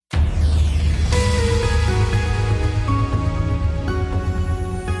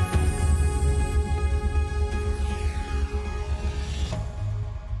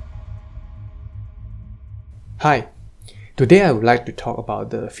Hi, today I would like to talk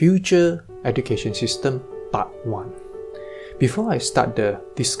about the future education system part 1. Before I start the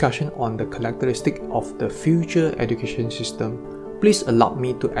discussion on the characteristic of the future education system, please allow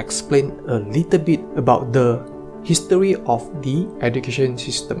me to explain a little bit about the history of the education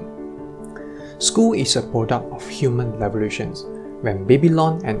system. School is a product of human revolutions. When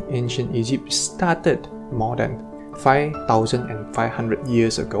Babylon and ancient Egypt started more than 5,500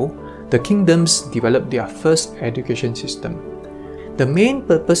 years ago, the kingdoms developed their first education system. The main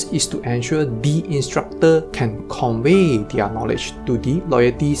purpose is to ensure the instructor can convey their knowledge to the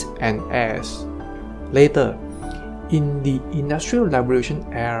loyalties and heirs. Later, in the Industrial Revolution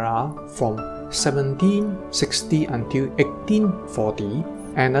era from 1760 until 1840,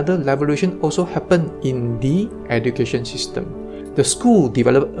 another revolution also happened in the education system. The school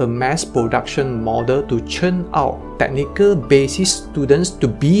developed a mass production model to churn out technical basis students to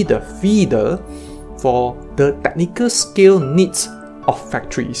be the feeder for the technical skill needs of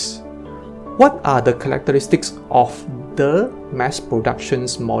factories. What are the characteristics of the mass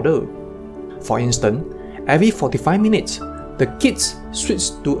productions model? For instance, every 45 minutes, the kids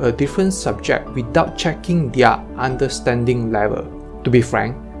switch to a different subject without checking their understanding level. To be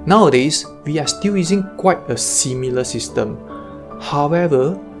frank, nowadays we are still using quite a similar system.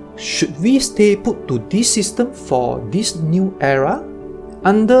 However, should we stay put to this system for this new era?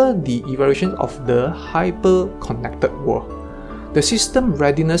 Under the evaluation of the hyper-connected world, the system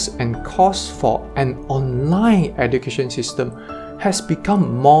readiness and cost for an online education system has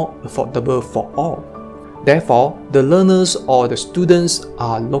become more affordable for all. Therefore, the learners or the students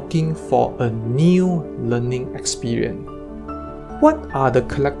are looking for a new learning experience. What are the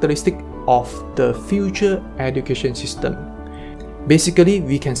characteristics of the future education system? Basically,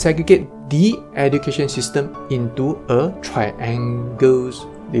 we can segregate the education system into a triangle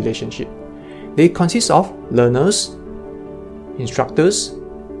relationship. They consist of learners, instructors,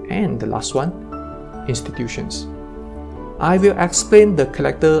 and the last one, institutions. I will explain the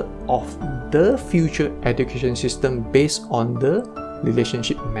character of the future education system based on the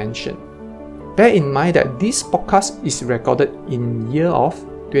relationship mentioned. Bear in mind that this podcast is recorded in year of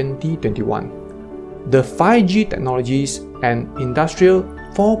 2021. The 5G technologies and Industrial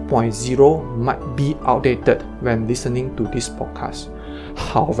 4.0 might be outdated when listening to this podcast.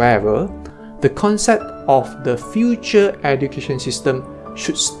 However, the concept of the future education system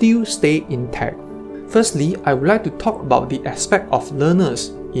should still stay intact. Firstly, I would like to talk about the aspect of learners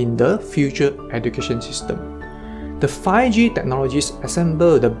in the future education system. The 5G technologies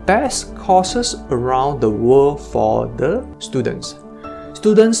assemble the best courses around the world for the students.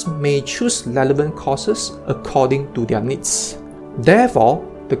 Students may choose relevant courses according to their needs. Therefore,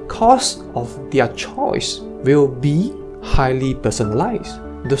 the course of their choice will be highly personalized.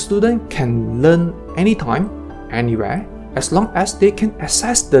 The student can learn anytime, anywhere, as long as they can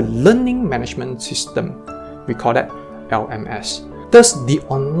access the learning management system. We call that LMS. Thus, the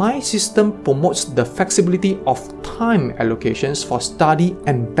online system promotes the flexibility of time allocations for study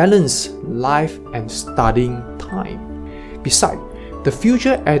and balance life and studying time. Besides, the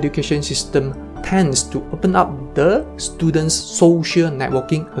future education system tends to open up the students' social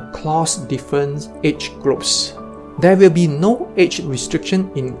networking across different age groups. There will be no age restriction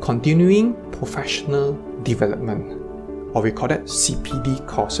in continuing professional development, or we call that CPD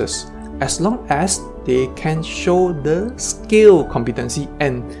courses, as long as they can show the skill, competency,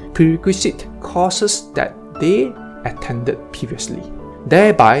 and prerequisite courses that they attended previously.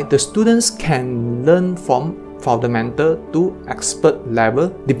 Thereby, the students can learn from fundamental to expert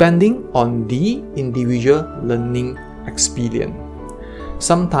level depending on the individual learning experience.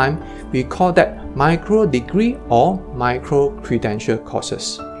 Sometimes we call that micro degree or micro credential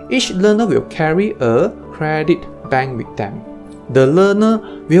courses. Each learner will carry a credit bank with them. The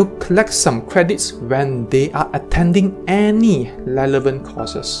learner will collect some credits when they are attending any relevant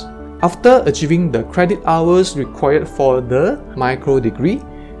courses. After achieving the credit hours required for the micro degree,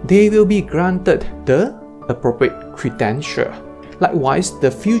 they will be granted the appropriate credential. Likewise, the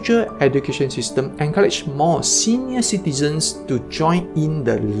future education system encourages more senior citizens to join in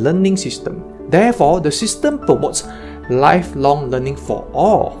the learning system. Therefore, the system promotes lifelong learning for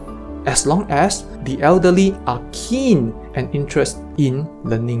all, as long as the elderly are keen and interested in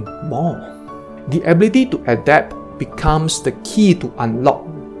learning more. The ability to adapt becomes the key to unlock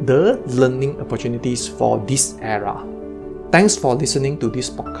the learning opportunities for this era. Thanks for listening to this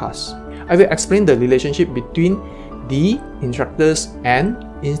podcast. I will explain the relationship between the instructors and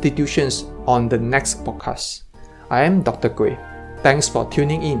institutions on the next podcast. I am Dr. Gui. Thanks for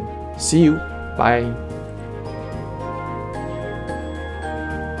tuning in. See you. Bye.